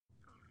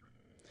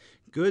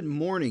Good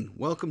morning.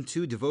 Welcome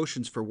to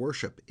Devotions for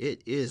Worship.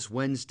 It is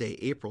Wednesday,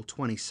 April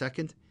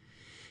 22nd,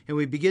 and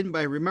we begin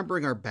by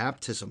remembering our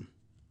baptism.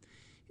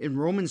 In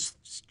Romans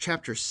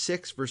chapter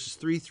 6, verses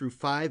 3 through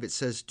 5, it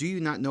says, "Do you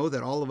not know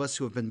that all of us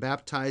who have been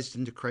baptized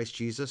into Christ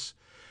Jesus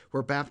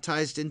were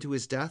baptized into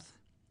his death?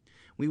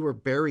 We were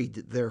buried,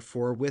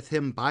 therefore, with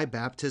him by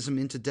baptism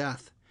into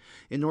death,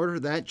 in order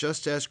that,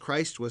 just as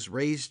Christ was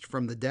raised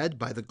from the dead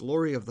by the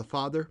glory of the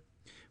Father,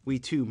 we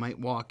too might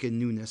walk in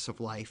newness of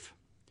life.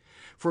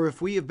 For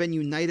if we have been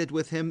united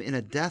with him in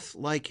a death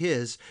like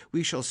his,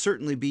 we shall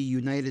certainly be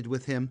united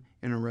with him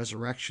in a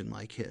resurrection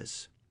like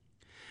his."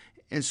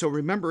 And so,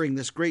 remembering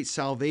this great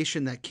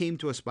salvation that came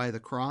to us by the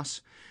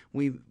cross,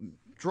 we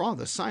draw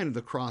the sign of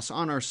the cross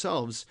on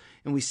ourselves,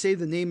 and we say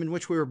the name in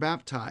which we were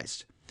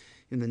baptized.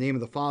 In the name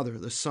of the Father,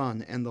 the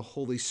Son, and the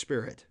Holy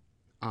Spirit.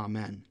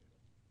 Amen.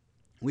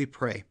 We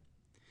pray.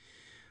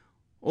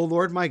 O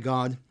Lord my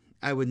God,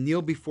 I would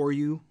kneel before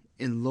you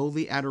in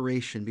lowly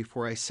adoration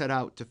before I set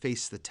out to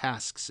face the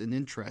tasks and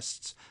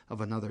interests of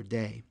another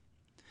day.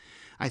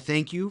 I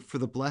thank you for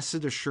the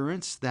blessed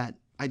assurance that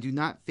I do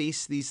not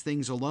face these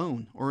things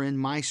alone or in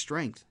my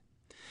strength,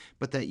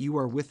 but that you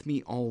are with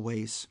me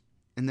always,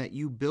 and that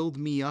you build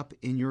me up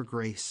in your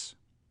grace.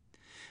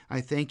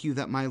 I thank you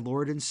that my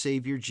Lord and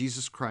Savior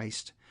Jesus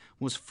Christ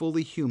was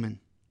fully human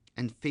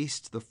and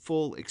faced the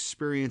full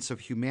experience of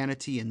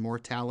humanity and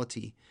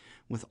mortality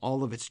with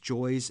all of its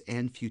joys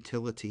and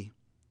futility.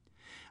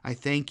 I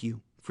thank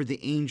you for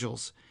the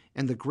angels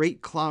and the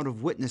great cloud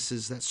of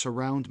witnesses that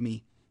surround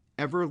me,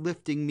 ever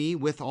lifting me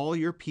with all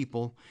your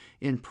people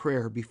in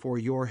prayer before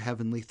your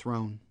heavenly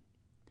throne.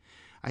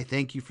 I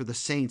thank you for the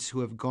saints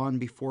who have gone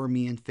before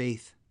me in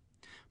faith,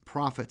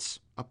 prophets,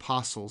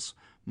 apostles,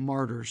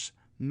 martyrs,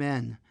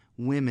 men,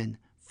 women,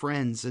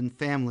 friends, and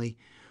family,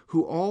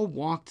 who all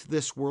walked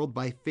this world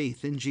by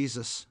faith in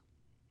Jesus.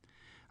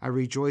 I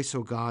rejoice,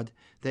 O God,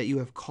 that you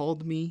have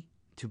called me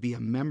to be a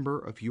member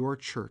of your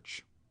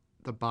church,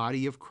 the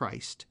body of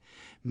Christ,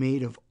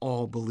 made of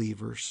all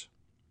believers.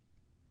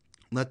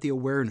 Let the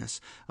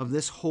awareness of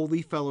this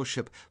holy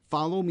fellowship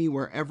follow me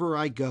wherever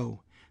I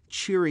go,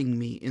 cheering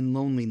me in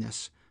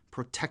loneliness,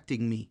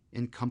 protecting me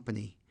in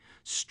company,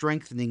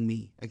 strengthening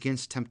me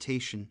against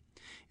temptation,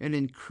 and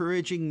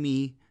encouraging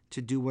me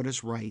to do what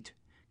is right,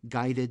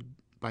 guided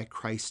by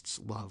Christ's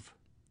love.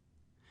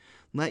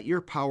 Let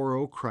your power,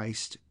 O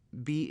Christ,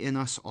 be in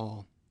us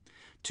all,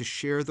 to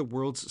share the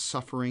world's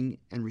suffering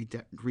and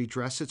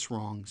redress its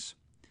wrongs,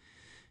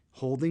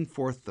 holding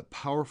forth the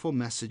powerful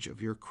message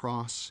of your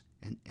cross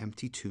and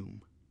empty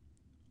tomb.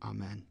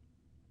 Amen.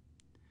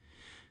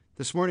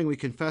 This morning we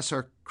confess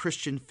our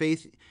Christian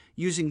faith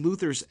using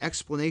Luther's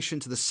explanation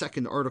to the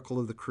second article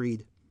of the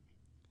Creed.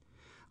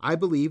 I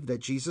believe that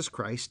Jesus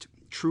Christ,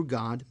 true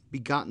God,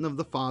 begotten of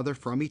the Father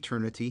from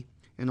eternity,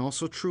 and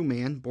also true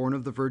man, born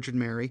of the Virgin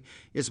Mary,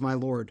 is my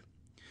Lord,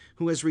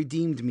 who has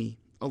redeemed me,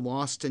 a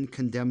lost and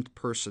condemned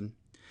person,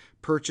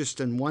 purchased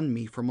and won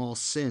me from all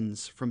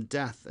sins, from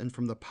death, and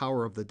from the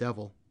power of the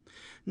devil,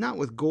 not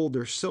with gold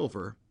or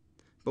silver,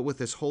 but with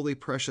his holy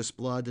precious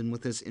blood and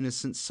with his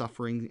innocent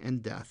suffering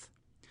and death,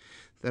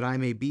 that I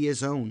may be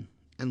his own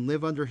and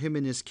live under him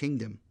in his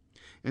kingdom,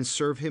 and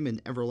serve him in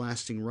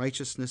everlasting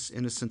righteousness,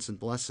 innocence, and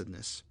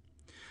blessedness,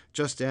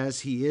 just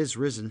as he is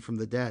risen from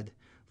the dead,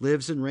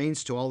 lives and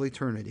reigns to all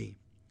eternity.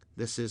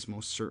 This is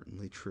most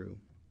certainly true.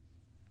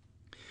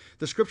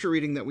 The scripture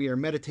reading that we are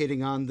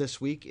meditating on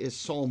this week is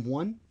Psalm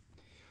 1.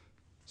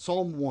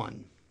 Psalm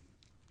 1.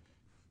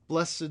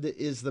 Blessed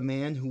is the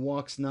man who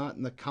walks not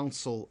in the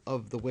counsel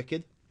of the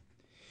wicked,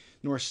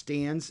 nor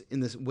stands in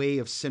the way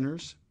of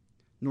sinners,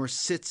 nor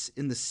sits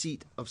in the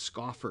seat of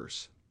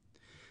scoffers.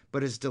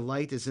 But his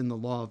delight is in the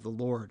law of the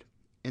Lord,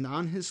 and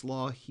on his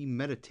law he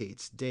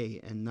meditates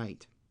day and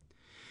night.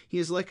 He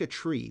is like a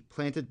tree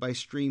planted by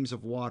streams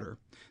of water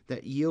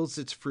that yields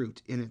its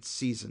fruit in its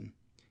season,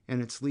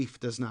 and its leaf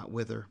does not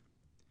wither.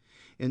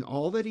 In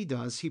all that he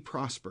does, he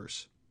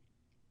prospers.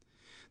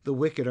 The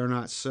wicked are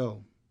not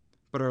so,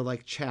 but are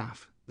like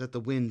chaff that the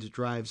wind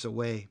drives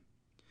away.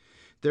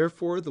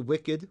 Therefore the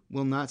wicked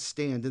will not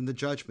stand in the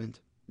judgment,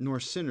 nor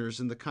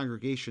sinners in the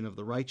congregation of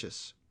the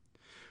righteous.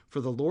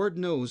 For the Lord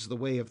knows the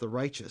way of the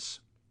righteous,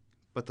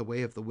 but the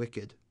way of the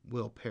wicked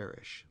will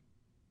perish.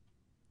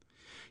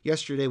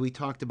 Yesterday we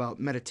talked about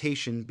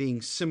meditation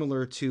being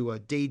similar to a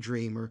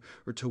daydream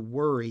or to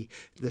worry,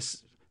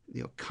 this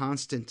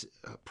constant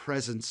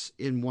presence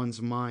in one's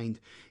mind.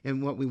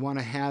 And what we want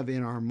to have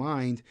in our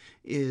mind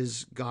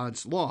is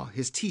God's law,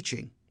 his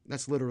teaching.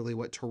 That's literally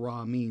what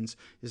Torah means,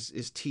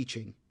 is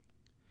teaching.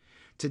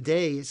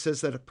 Today it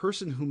says that a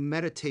person who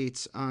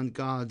meditates on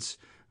God's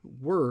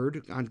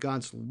word, on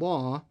God's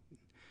law,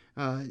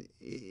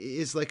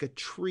 is like a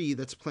tree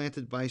that's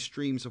planted by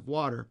streams of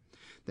water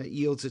that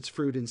yields its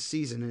fruit in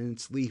season and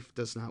its leaf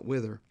does not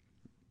wither.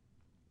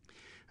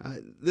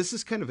 This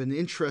is kind of an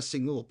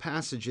interesting little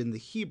passage in the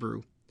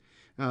Hebrew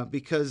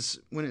because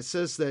when it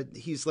says that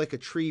he's like a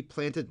tree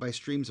planted by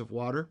streams of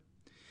water,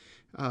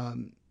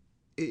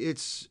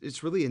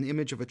 it's really an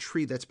image of a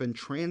tree that's been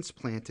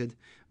transplanted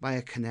by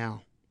a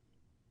canal.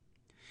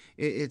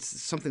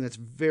 It's something that's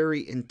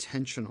very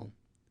intentional.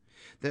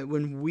 That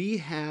when we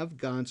have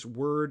God's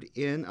word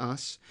in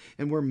us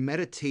and we're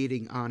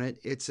meditating on it,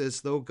 it's as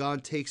though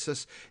God takes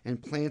us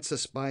and plants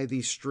us by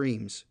these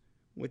streams,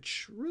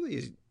 which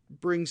really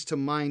brings to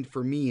mind,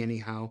 for me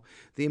anyhow,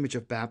 the image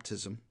of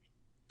baptism.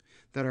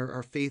 That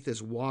our faith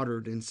is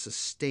watered and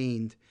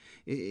sustained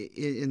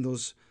in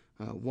those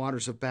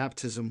waters of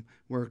baptism,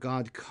 where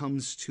God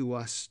comes to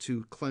us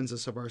to cleanse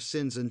us of our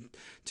sins and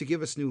to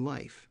give us new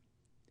life.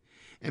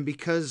 And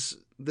because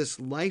this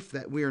life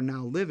that we are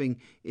now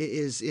living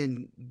is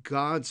in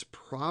God's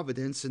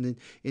providence and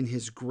in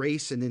His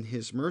grace and in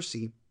His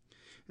mercy,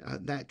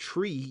 that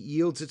tree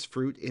yields its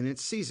fruit in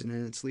its season,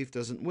 and its leaf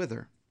doesn't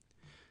wither.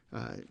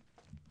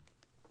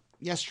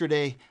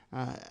 Yesterday,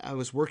 I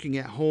was working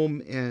at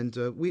home, and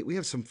we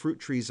have some fruit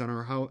trees on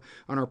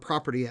our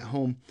property at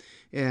home,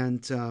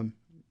 and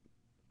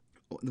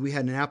we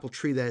had an apple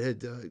tree that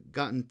had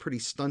gotten pretty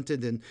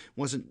stunted and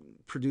wasn't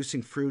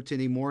producing fruit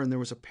anymore, and there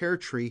was a pear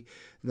tree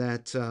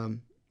that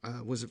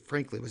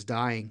was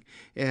dying,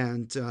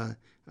 and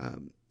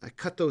I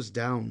cut those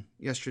down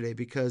yesterday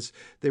because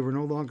they were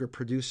no longer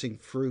producing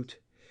fruit.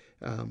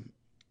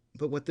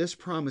 But what this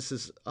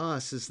promises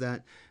us is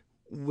that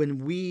when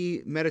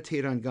we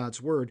meditate on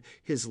God's word,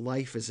 His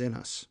life is in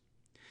us.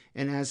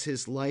 And as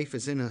His life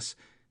is in us,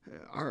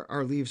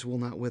 our leaves will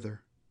not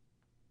wither.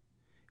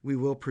 We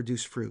will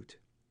produce fruit.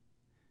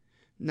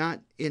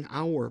 Not in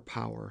our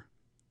power,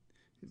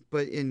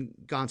 but in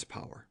God's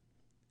power.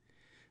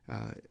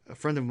 A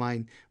friend of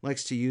mine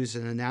likes to use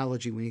an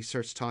analogy when he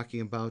starts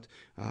talking about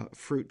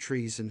fruit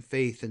trees and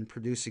faith and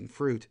producing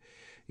fruit.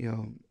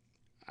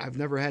 I've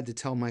never had to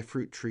tell my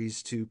fruit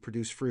trees to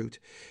produce fruit,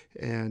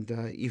 and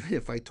even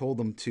if I told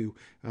them to,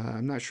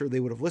 I'm not sure they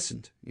would have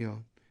listened.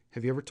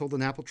 Have you ever told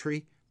an apple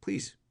tree,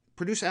 please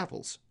produce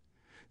apples?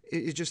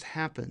 It just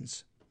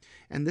happens.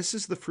 And this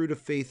is the fruit of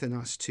faith in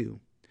us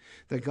too.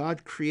 That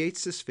God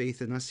creates this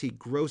faith in us, He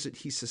grows it,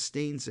 He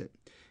sustains it,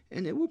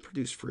 and it will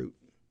produce fruit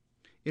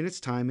in its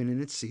time and in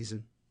its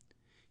season.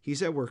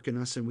 He's at work in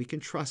us, and we can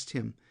trust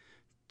Him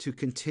to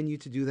continue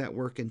to do that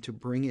work and to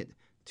bring it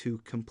to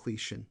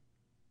completion.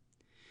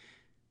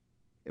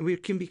 And we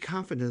can be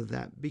confident of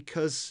that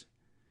because,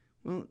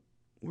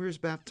 we're His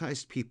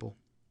baptized people,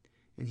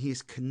 and He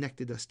has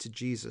connected us to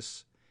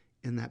Jesus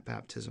in that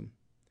baptism,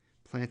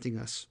 planting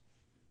us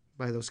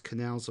by those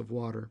canals of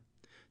water,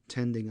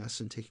 tending us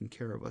and taking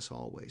care of us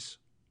always.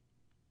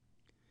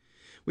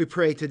 We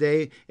pray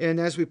today, and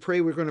as we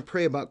pray, we're going to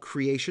pray about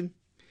creation.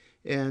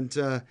 And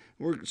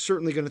we're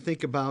certainly going to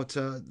think about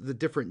the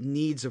different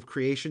needs of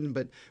creation,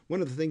 but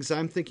one of the things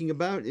I'm thinking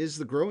about is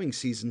the growing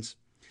seasons.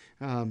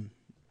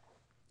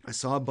 I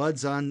saw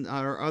buds on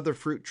our other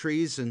fruit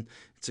trees, and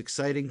it's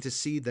exciting to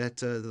see that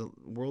the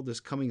world is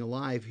coming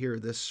alive here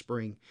this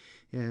spring.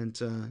 And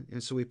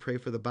so we pray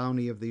for the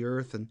bounty of the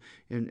earth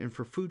and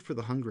for food for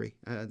the hungry.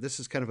 This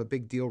is kind of a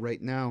big deal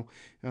right now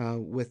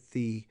with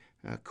the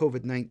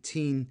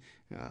COVID-19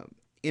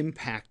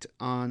 impact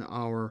on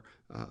our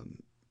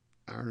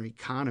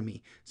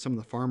economy. Some of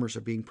the farmers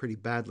are being pretty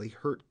badly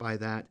hurt by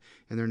that,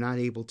 and they're not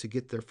able to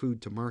get their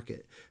food to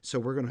market. So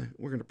we're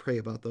gonna pray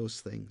about those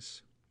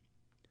things.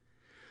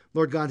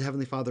 Lord God,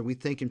 Heavenly Father, we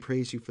thank and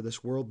praise You for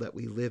this world that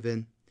we live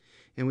in.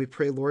 And we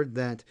pray, Lord,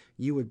 that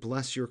You would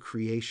bless Your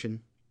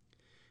creation.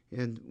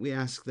 And we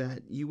ask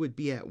that You would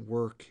be at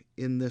work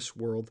in this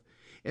world.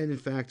 And in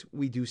fact,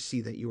 we do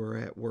see that You are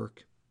at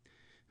work.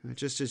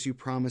 Just as You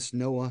promised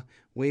Noah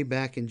way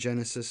back in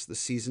Genesis, the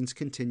seasons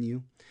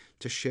continue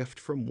to shift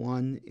from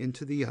one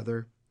into the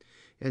other.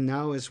 And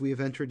now as we have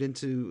entered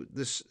into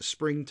this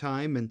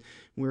springtime and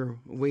we're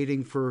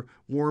waiting for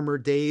warmer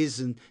days,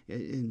 and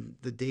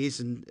the days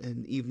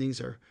and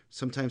evenings are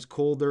sometimes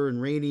colder and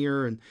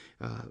rainier, and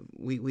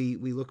we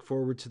look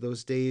forward to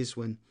those days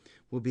when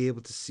we'll be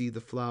able to see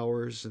the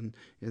flowers and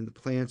the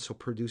plants will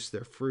produce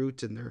their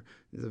fruit and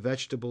the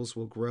vegetables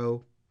will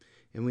grow.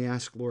 And we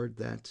ask, Lord,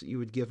 that You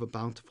would give a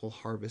bountiful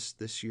harvest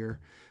this year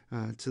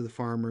to the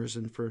farmers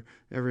and for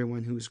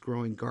everyone who is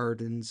growing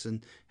gardens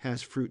and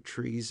has fruit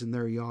trees in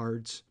their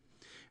yards.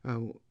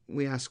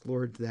 We ask,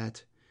 Lord,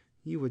 that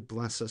You would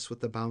bless us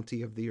with the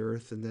bounty of the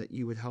earth and that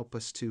You would help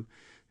us to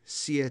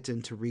see it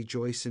and to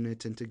rejoice in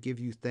it and to give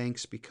You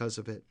thanks because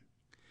of it.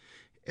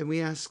 And we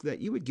ask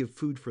that You would give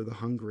food for the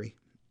hungry.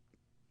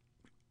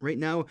 Right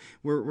now,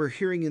 we're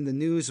hearing in the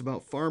news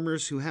about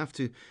farmers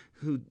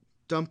who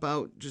dump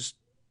out just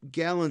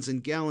gallons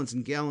and gallons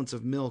and gallons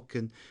of milk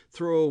and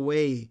throw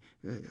away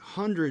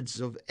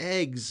hundreds of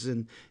eggs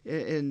and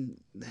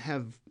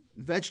have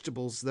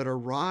vegetables that are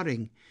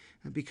rotting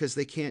because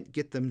they can't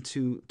get them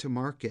to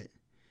market.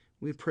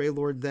 We pray,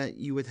 Lord, that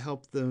You would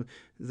help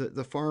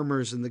the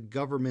farmers and the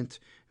government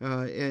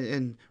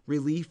and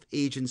relief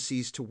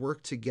agencies to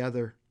work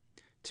together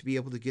to be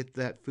able to get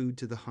that food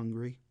to the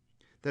hungry,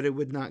 that it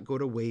would not go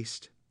to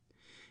waste.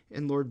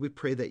 And Lord, we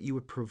pray that You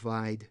would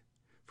provide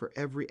for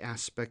every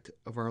aspect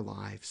of our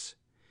lives.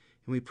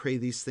 And we pray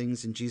these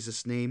things in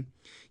Jesus' name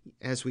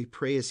as we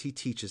pray as He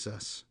teaches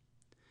us.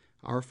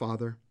 Our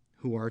Father,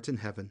 who art in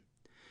heaven,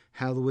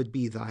 hallowed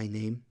be Thy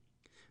name.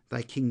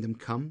 Thy kingdom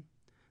come,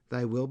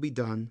 thy will be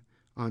done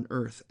on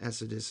earth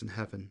as it is in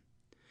heaven.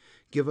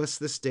 Give us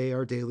this day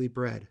our daily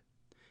bread,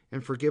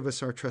 and forgive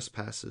us our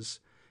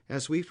trespasses,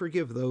 as we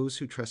forgive those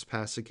who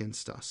trespass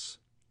against us.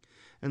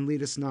 And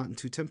lead us not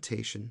into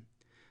temptation,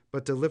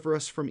 but deliver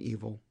us from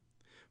evil.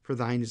 For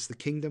thine is the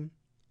kingdom,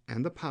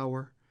 and the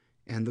power,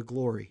 and the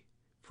glory,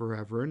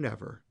 forever and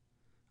ever.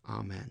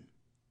 Amen.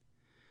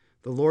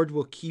 The Lord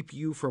will keep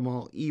you from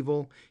all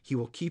evil. He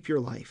will keep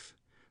your life.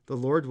 The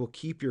Lord will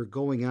keep your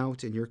going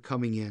out and your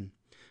coming in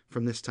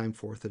from this time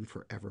forth and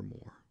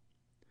forevermore.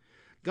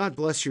 God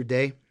bless your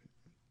day.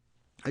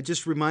 I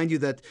just remind you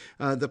that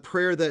the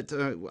prayer that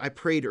I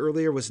prayed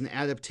earlier was an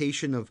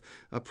adaptation of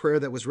a prayer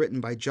that was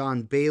written by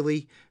John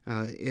Bailey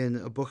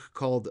in a book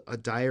called A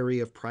Diary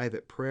of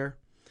Private Prayer.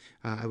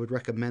 I would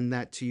recommend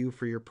that to you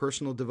for your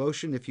personal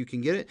devotion if you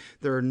can get it.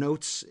 There are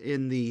notes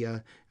in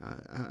the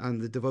on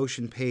the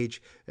devotion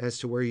page as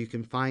to where you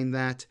can find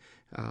that.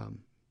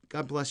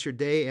 God bless your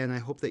day, and I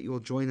hope that you will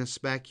join us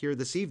back here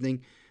this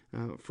evening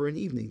for an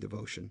evening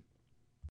devotion.